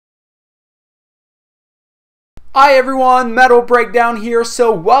Hi everyone, Metal Breakdown here.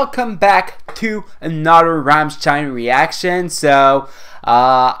 So welcome back to another Rammstein reaction.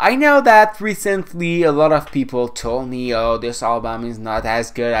 I know that recently a lot of people told me, oh, this album is not as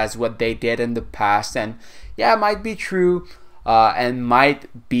good as what they did in the past, and yeah, it might be true and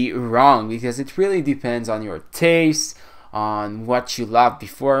might be wrong because it really depends on your taste, on what you loved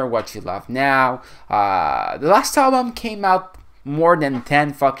before, what you love now. The last album came out more than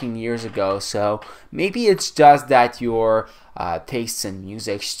 10 fucking years ago, so maybe it's just that your tastes in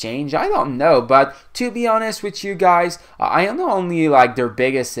music change. I don't know, but to be honest with you guys, I know only like their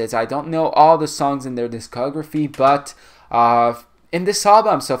biggest hits. I don't know all the songs in their discography, but in this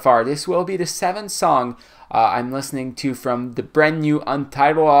album so far, this will be the 7th song I'm listening to from the brand new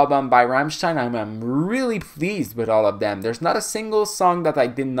Untitled album by Rammstein. I'm really pleased with all of them. There's not a single song that I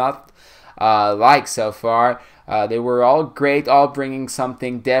did not like so far. They were all great, all bringing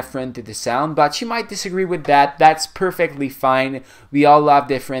something different to the sound, but you might disagree with that. That's perfectly fine. We all love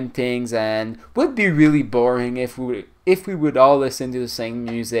different things, and would be really boring if we would all listen to the same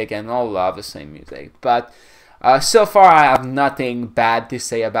music and all love the same music. But so far, I have nothing bad to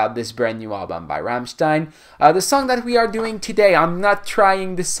say about this brand new album by Rammstein. The song that we are doing today, I'm not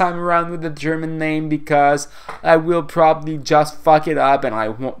trying this time around with the German name because I will probably just fuck it up, and I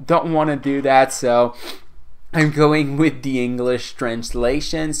don't want to do that, so I'm going with the English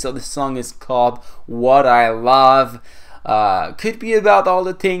translation. So the song is called What I Love. Could be about all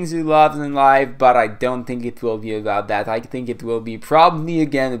the things you love in life, but I don't think it will be about that. I think it will be probably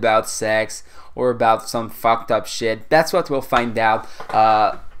again about sex or about some fucked up shit. That's what we'll find out.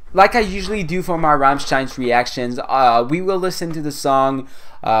 Like I usually do for my Rammstein's reactions, we will listen to the song,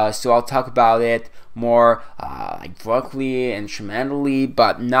 so I'll talk about it more like vocally, instrumentally,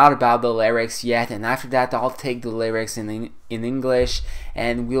 but not about the lyrics yet. And after that, I'll take the lyrics in English,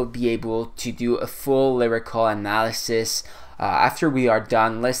 and we'll be able to do a full lyrical analysis after we are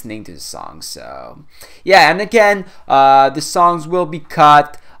done listening to the song. So yeah, and again, the songs will be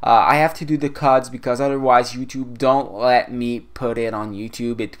cut. I have to do the cuts because otherwise YouTube don't let me put it on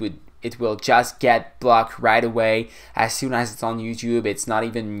YouTube. It will just get blocked right away as soon as it's on YouTube. It's not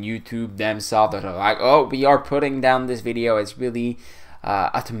even YouTube themselves that are like, oh, we are putting down this video. It's really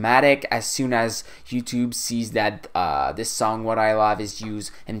automatic. As soon as YouTube sees that this song What I Love is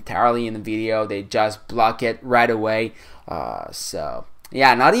used entirely in the video, they just block it right away. So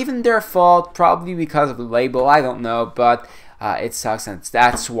yeah, not even their fault, probably because of the label, I don't know, but it sucks, and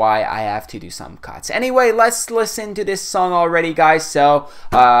that's why I have to do some cuts. Anyway, let's listen to this song already, guys. So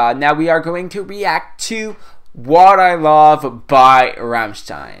now we are going to react to What I Love by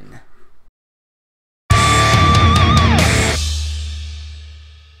Rammstein.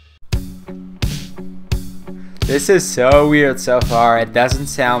 This is so weird so far. It doesn't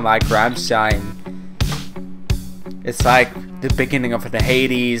sound like Rammstein. It's like the beginning of the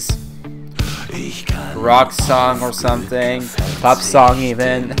 80s. Rock song or something, pop song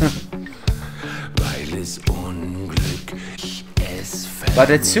even. But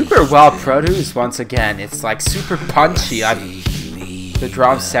it's super well produced once again. It's like super punchy. The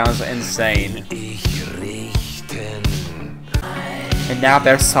drum sounds insane. And now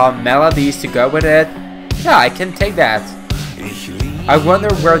there's some melodies to go with it. Yeah, I can take that. I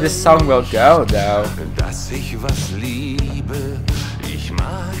wonder where this song will go though.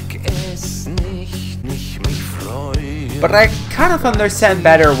 But I kind of understand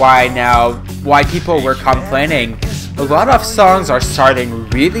better why people were complaining. A lot of songs are starting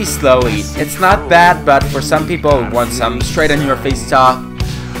really slowly. It's not bad, but for some people who want some straight in your face talk,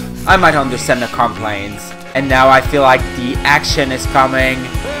 I might understand the complaints. And now I feel like the action is coming.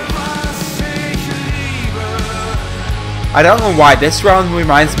 I don't know why this round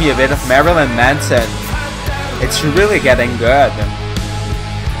reminds me a bit of Marilyn Manson. It's really getting good.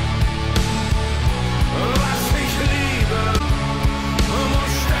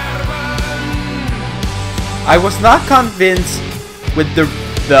 I was not convinced with the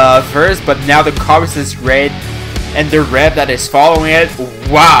verse, but now the chorus is great, and the rap that is following it,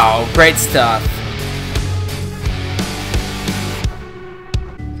 wow, great stuff.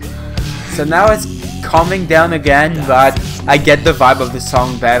 So now it's calming down again, but I get the vibe of the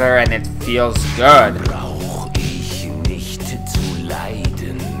song better, and it feels good.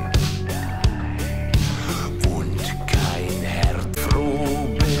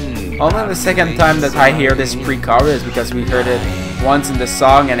 Only the second time that I hear this pre-chorus, because we heard it once in the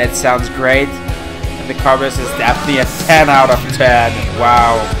song and it sounds great. And the chorus is definitely a 10 out of 10.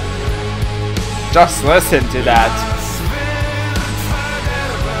 Wow. Just listen to that.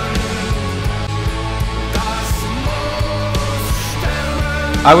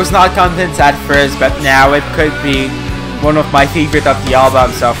 I was not convinced at first, but now it could be one of my favorite of the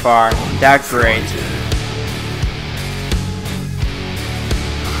album so far. That's great.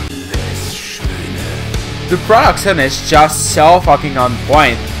 The production is just so fucking on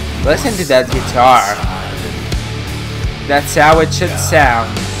point. Listen to that guitar. That's how it should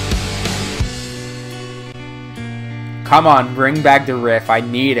sound. Come on, bring back the riff. I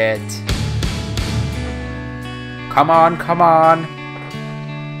need it. Come on, come on.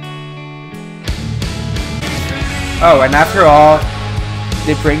 Oh, and after all,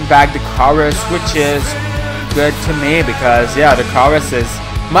 they bring back the chorus, which is good to me because, yeah, the chorus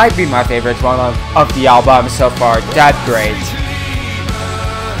might be my favorite one of the album so far. That great.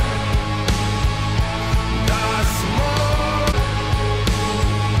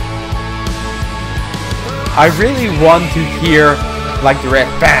 I really want to hear like the riff,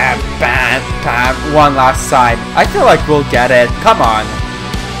 bam, bam, bam, one last time. I feel like we'll get it. Come on.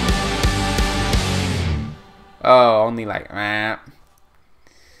 Oh, only like,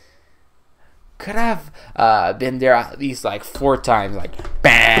 could have been there at least like 4 times, like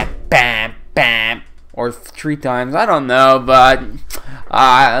bam, bam, bam, or 3 times. I don't know, but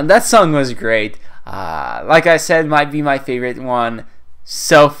that song was great. Like I said, might be my favorite one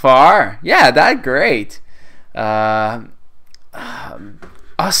so far. Yeah, that great.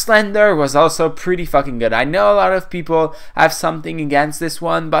 Auslander was also pretty fucking good. I know a lot of people have something against this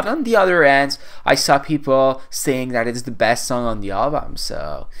one, but on the other end, I saw people saying that it's the best song on the album.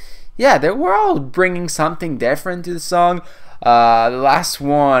 So, yeah, they were all bringing something different to the song. The last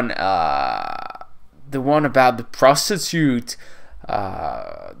one, the one about the prostitute,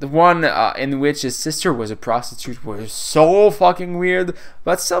 the one in which his sister was a prostitute, was so fucking weird,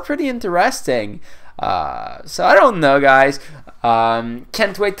 but still pretty interesting. So I don't know, guys.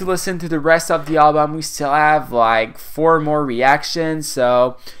 Can't wait to listen to the rest of the album. We still have like 4 more reactions,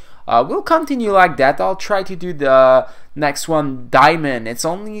 so we'll continue like that. I'll try to do the next one, Diamond. It's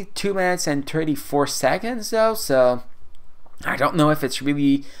only 2 minutes and 34 seconds though, so I don't know if it's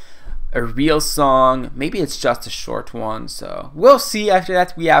really a real song. Maybe it's just a short one, so we'll see. After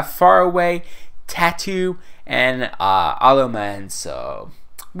that we have Far Away, Tattoo, and Hollow Man, so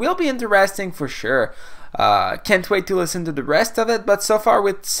will be interesting for sure. Can't wait to listen to the rest of it, but so far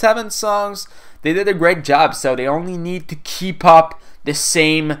with 7 songs, they did a great job, so they only need to keep up the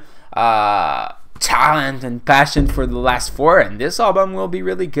same talent and passion for the last 4, and this album will be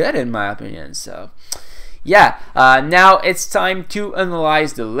really good in my opinion. So yeah, now it's time to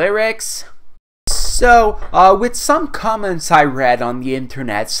analyze the lyrics. So with some comments I read on the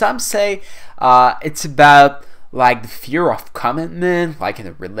internet, some say it's about like the fear of commitment, like in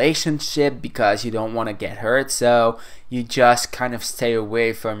a relationship, because you don't want to get hurt, so you just kind of stay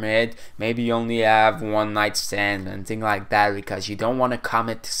away from it. Maybe you only have one night stand and things like that because you don't want to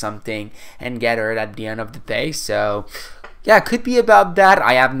commit to something and get hurt at the end of the day. So yeah, it could be about that.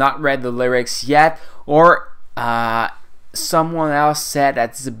 I have not read the lyrics yet. Or someone else said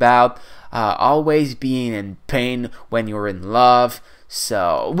that it's about always being in pain when you're in love.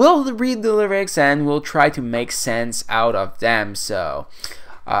 So we'll read the lyrics and we'll try to make sense out of them. So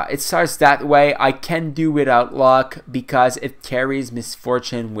it starts that way. I can do without luck because it carries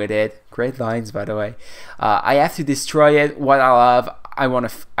misfortune with it. Great lines, by the way. I have to destroy it. What I love, I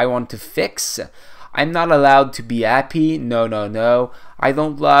want to fix. I'm not allowed to be happy. No, no, no. I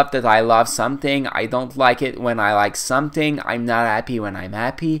don't love that I love something. I don't like it when I like something. I'm not happy when I'm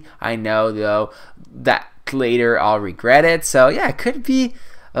happy. I know though that later I'll regret it. So yeah, it could be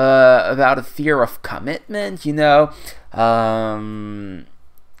about a fear of commitment, you know,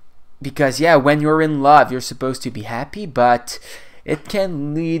 because yeah, when you're in love you're supposed to be happy, but it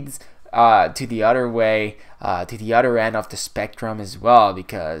can lead to the other way, to the other end of the spectrum as well,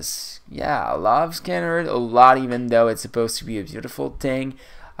 because yeah, love can hurt a lot even though it's supposed to be a beautiful thing.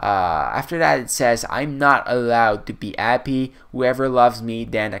 After that it says, I'm not allowed to be happy. Whoever loves me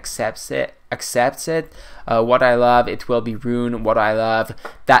then accepts it. What I love, it will be ruined. What I love,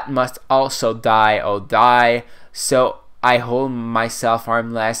 that must also die. Oh, die. So I hold myself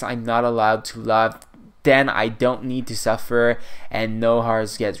harmless. I'm not allowed to love. Then I don't need to suffer and no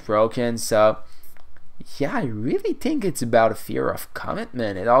hearts get broken. So yeah, I really think it's about a fear of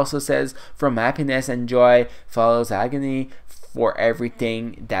commitment. It also says, from happiness and joy follows agony. For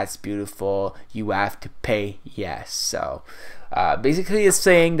everything that's beautiful, you have to pay. Yes. So basically it's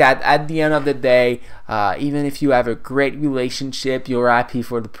saying that at the end of the day, even if you have a great relationship, you're happy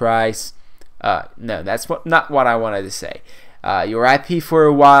for the price. No, that's not what I wanted to say. You're happy for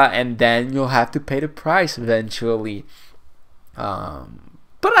a while and then you'll have to pay the price eventually.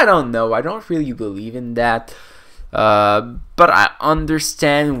 But I don't know. I don't really believe in that. But I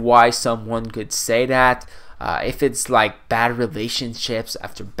understand why someone could say that. If it's like bad relationships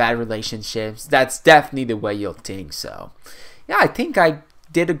after bad relationships, that's definitely the way you'll think. So yeah, I think I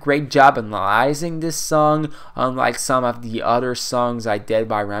did a great job analyzing this song, unlike some of the other songs I did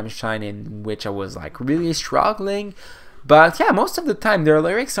by Rammstein in which I was like really struggling. But yeah, most of the time their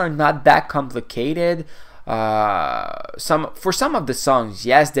lyrics are not that complicated. For some of the songs,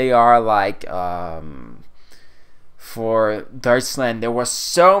 yes, they are like for Deutschland, there was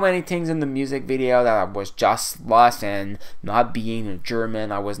so many things in the music video that I was just lost, and not being a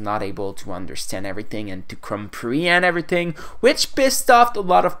German, I was not able to understand everything and to comprehend everything, which pissed off a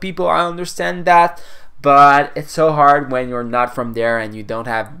lot of people. I understand that, but it's so hard when you're not from there and you don't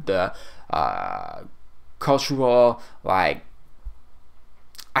have the cultural, like,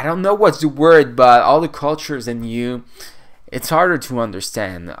 I don't know what's the word, but all the cultures in you. It's harder to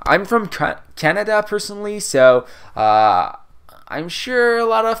understand. I'm from Canada personally, so I'm sure a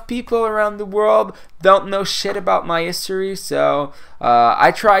lot of people around the world don't know shit about my history, so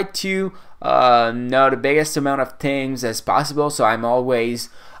I try to know the biggest amount of things as possible, so I'm always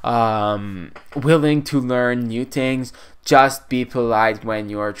willing to learn new things. Just be polite when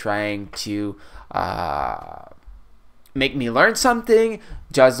you're trying to make me learn something.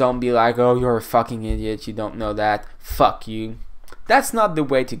 Just don't be like, oh, you're a fucking idiot, you don't know that, fuck you. That's not the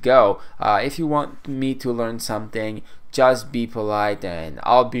way to go. If you want me to learn something, just be polite and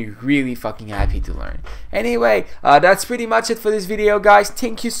I'll be really fucking happy to learn. Anyway, that's pretty much it for this video, guys.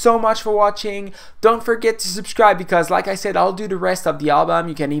 Thank you so much for watching. Don't forget to subscribe because, like I said, I'll do the rest of the album.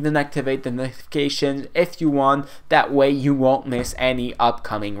 You can even activate the notifications if you want. That way you won't miss any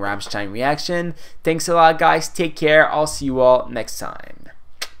upcoming Rammstein reaction. Thanks a lot, guys. Take care. I'll see you all next time.